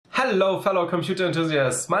Hello fellow computer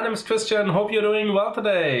enthusiasts, my name is Christian, hope you're doing well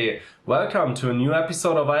today. Welcome to a new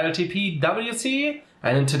episode of ILTPWC,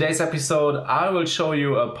 and in today's episode I will show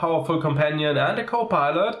you a powerful companion and a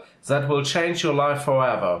co-pilot that will change your life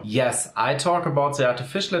forever. Yes, I talk about the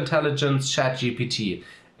artificial intelligence ChatGPT.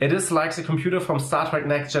 It is like the computer from Star Trek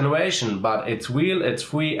Next Generation, but it's real, it's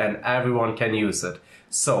free and everyone can use it.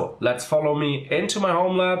 So let's follow me into my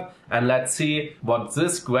home lab and let's see what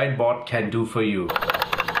this great bot can do for you.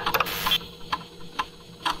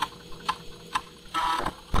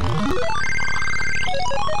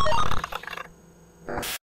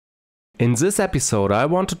 In this episode I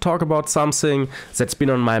want to talk about something that's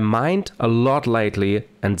been on my mind a lot lately,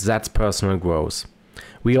 and that's personal growth.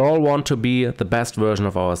 We all want to be the best version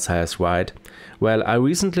of ourselves, right? Well, I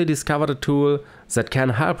recently discovered a tool that can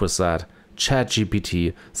help with that.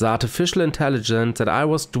 ChatGPT, the artificial intelligence that I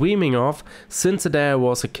was dreaming of since the day I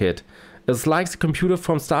was a kid. It's like the computer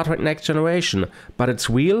from Star Trek Next Generation, but it's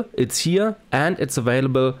real, it's here, and it's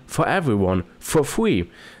available for everyone, for free.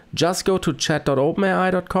 Just go to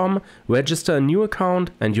chat.openai.com, register a new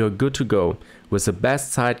account, and you're good to go, with the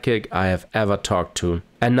best sidekick I have ever talked to.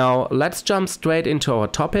 And now let's jump straight into our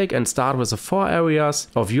topic and start with the 4 areas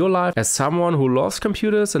of your life as someone who loves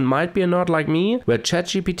computers and might be a nerd like me, where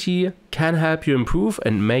ChatGPT can help you improve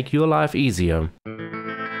and make your life easier.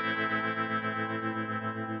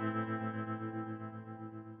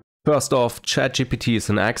 First off, ChatGPT is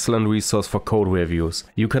an excellent resource for code reviews.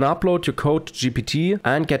 You can upload your code to GPT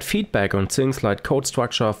and get feedback on things like code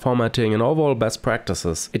structure, formatting and overall best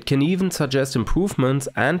practices. It can even suggest improvements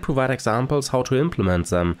and provide examples how to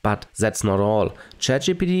implement them. But that's not all.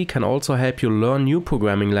 ChatGPT can also help you learn new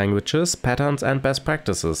programming languages, patterns and best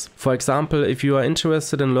practices. For example, if you are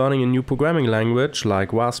interested in learning a new programming language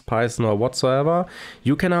like Rust, Python or whatsoever,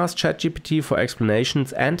 you can ask ChatGPT for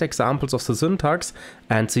explanations and examples of the syntax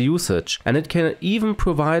and the usage, and it can even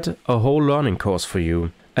provide a whole learning course for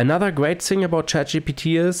you. Another great thing about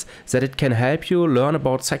ChatGPT is that it can help you learn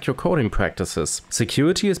about secure coding practices.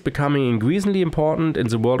 Security is becoming increasingly important in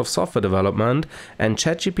the world of software development, and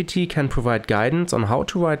ChatGPT can provide guidance on how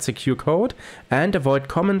to write secure code and avoid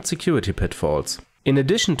common security pitfalls. In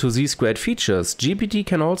addition to these great features, GPT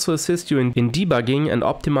can also assist you in debugging and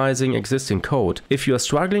optimizing existing code. If you are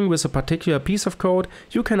struggling with a particular piece of code,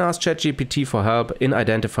 you can ask ChatGPT for help in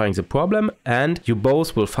identifying the problem, and you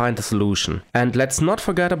both will find the solution. And let's not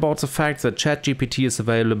forget about the fact that ChatGPT is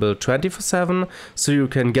available 24/7, so you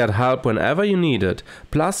can get help whenever you need it.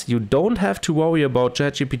 Plus, you don't have to worry about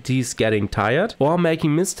ChatGPT's getting tired or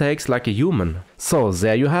making mistakes like a human. So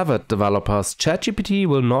there you have it, developers. ChatGPT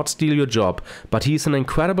will not steal your job, but he's an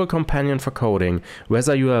incredible companion for coding,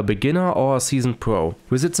 whether you are a beginner or a seasoned pro.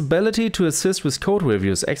 With its ability to assist with code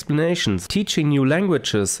reviews, explanations, teaching new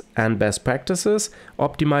languages and best practices,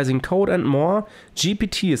 optimizing code and more,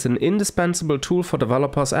 GPT is an indispensable tool for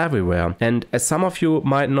developers everywhere. And as some of you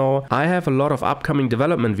might know, I have a lot of upcoming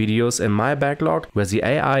development videos in my backlog where the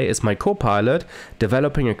AI is my co-pilot,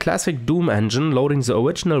 developing a classic Doom engine, loading the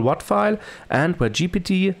original WAT file, and where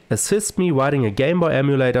GPT assists me writing a Game Boy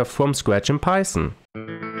emulator from scratch in Python.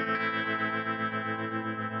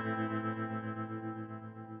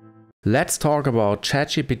 Let's talk about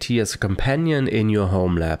ChatGPT as a companion in your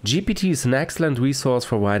home lab. GPT is an excellent resource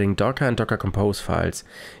for writing Docker and Docker Compose files.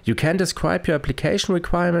 You can describe your application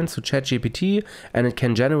requirements to ChatGPT and it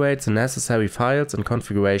can generate the necessary files and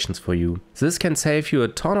configurations for you. This can save you a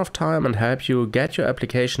ton of time and help you get your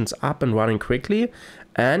applications up and running quickly.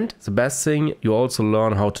 And the best thing, you also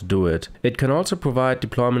learn how to do it. It can also provide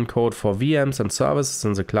deployment code for VMs and services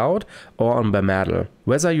in the cloud or on bare metal.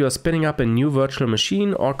 Whether you are spinning up a new virtual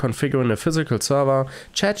machine or configuring a physical server,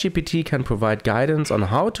 ChatGPT can provide guidance on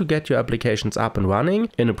how to get your applications up and running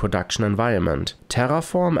in a production environment.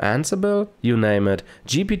 Terraform, Ansible, you name it,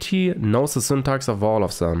 GPT knows the syntax of all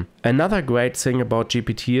of them. Another great thing about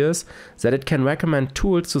GPT is that it can recommend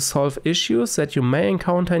tools to solve issues that you may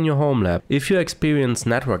encounter in your home lab. If you experience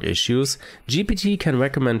network issues, GPT can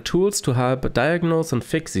recommend tools to help diagnose and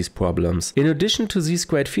fix these problems. In addition to these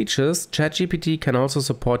great features, ChatGPT can also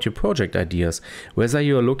support your project ideas, whether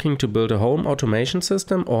you are looking to build a home automation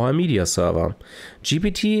system or a media server.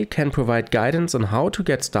 GPT can provide guidance on how to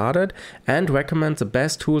get started and recommend the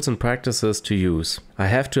best tools and practices to use. I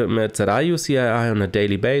have to admit that I use the AI on a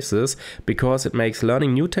daily basis because it makes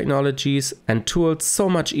learning new technologies and tools so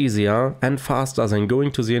much easier and faster than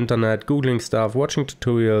going to the internet, googling stuff, watching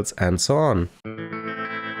tutorials and so on.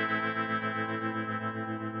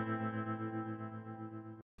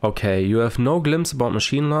 Okay, you have no glimpse about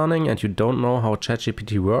machine learning and you don't know how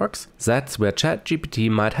ChatGPT works? That's where ChatGPT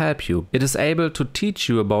might help you. It is able to teach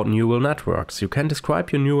you about neural networks. You can describe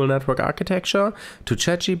your neural network architecture to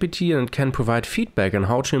ChatGPT and it can provide feedback on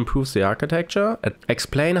how to improve the architecture,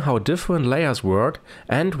 explain how different layers work,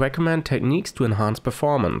 and recommend techniques to enhance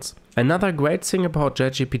performance. Another great thing about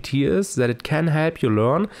ChatGPT is that it can help you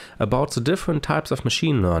learn about the different types of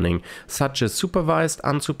machine learning, such as supervised,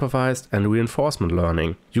 unsupervised, and reinforcement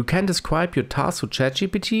learning. You can describe your task to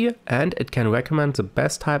ChatGPT and it can recommend the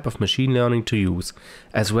best type of machine learning to use,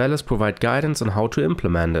 as well as provide guidance on how to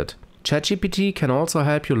implement it. ChatGPT can also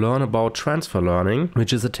help you learn about transfer learning,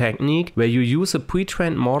 which is a technique where you use a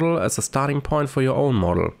pre-trained model as a starting point for your own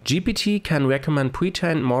model. GPT can recommend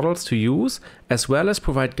pre-trained models to use, as well as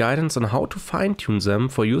provide guidance on how to fine-tune them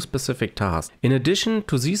for your specific task. In addition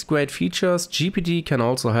to these great features, GPT can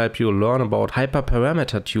also help you learn about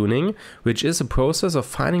hyperparameter tuning, which is a process of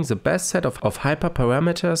finding the best set of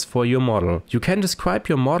hyperparameters for your model. You can describe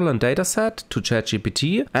your model and dataset to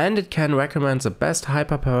ChatGPT, and it can recommend the best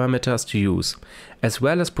hyperparameters to use, as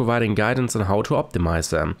well as providing guidance on how to optimize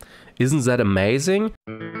them. Isn't that amazing?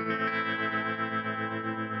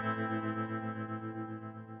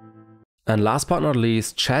 And last but not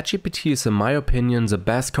least, ChatGPT is in my opinion the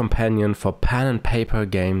best companion for pen and paper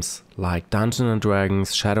games like Dungeons &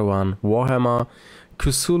 Dragons, Shadowrun, Warhammer,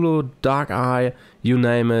 Cthulhu, Dark Eye, you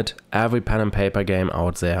name it, every pen and paper game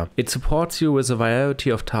out there. It supports you with a variety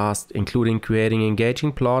of tasks, including creating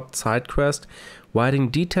engaging plot, side quests, writing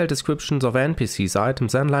detailed descriptions of NPCs,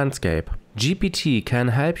 items and landscape. GPT can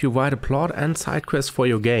help you write a plot and side quests for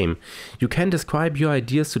your game. You can describe your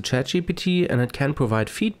ideas to ChatGPT and it can provide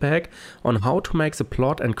feedback on how to make the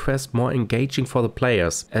plot and quest more engaging for the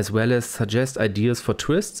players, as well as suggest ideas for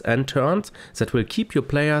twists and turns that will keep your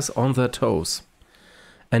players on their toes.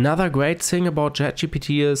 Another great thing about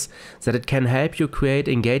ChatGPT is that it can help you create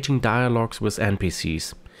engaging dialogues with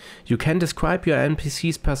NPCs. You can describe your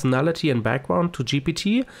NPC's personality and background to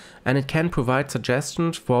GPT and it can provide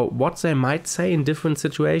suggestions for what they might say in different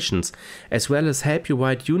situations, as well as help you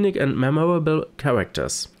write unique and memorable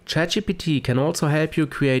characters. ChatGPT can also help you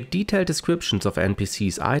create detailed descriptions of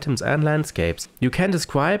NPCs, items and landscapes. You can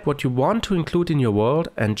describe what you want to include in your world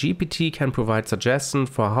and GPT can provide suggestions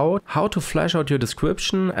for how to flesh out your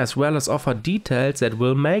description, as well as offer details that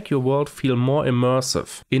will make your world feel more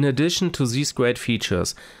immersive. In addition to these great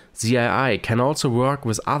features, the AI can also work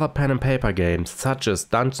with other pen and paper games such as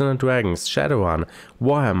Dungeons & Dragons, Shadowrun,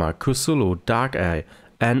 Warhammer, Cthulhu, Dark Eye,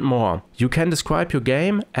 and more. You can describe your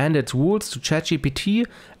game and its rules to ChatGPT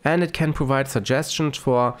and it can provide suggestions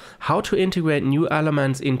for how to integrate new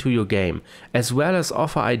elements into your game, as well as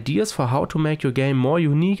offer ideas for how to make your game more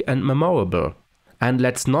unique and memorable. And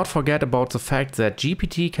let's not forget about the fact that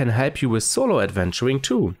GPT can help you with solo adventuring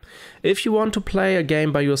too. If you want to play a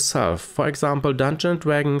game by yourself, for example Dungeons &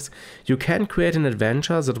 Dragons, you can create an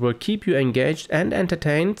adventure that will keep you engaged and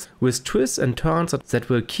entertained with twists and turns that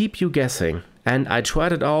will keep you guessing. And I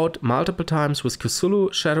tried it out multiple times with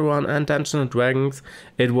Cthulhu, Shadowrun and Dungeons & Dragons.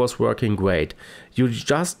 It was working great. You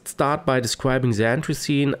just start by describing the entry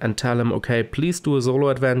scene and tell him, okay, please do a solo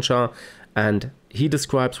adventure, and he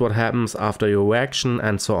describes what happens after your reaction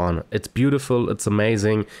and so on. It's beautiful, it's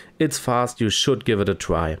amazing, it's fast, you should give it a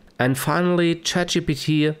try. And finally,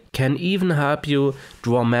 ChatGPT can even help you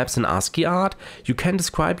draw maps in ASCII art. You can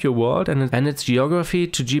describe your world and its geography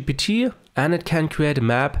to GPT, and it can create a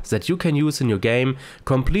map that you can use in your game,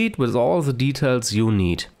 complete with all the details you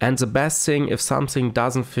need. And the best thing, if something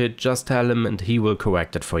doesn't fit, just tell him and he will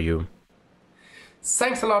correct it for you.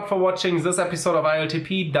 Thanks a lot for watching this episode of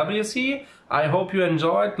ILTPWC. I hope you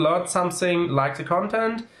enjoyed, learned something, liked the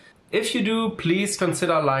content. If you do, please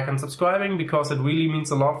consider liking and subscribing because it really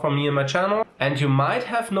means a lot for me and my channel. And you might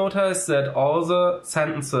have noticed that all the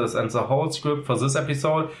sentences and the whole script for this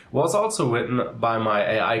episode was also written by my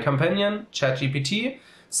AI companion, ChatGPT.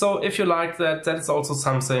 So if you like that, that is also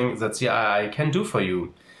something that the AI can do for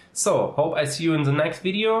you. So, hope I see you in the next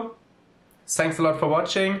video. Thanks a lot for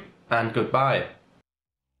watching and goodbye.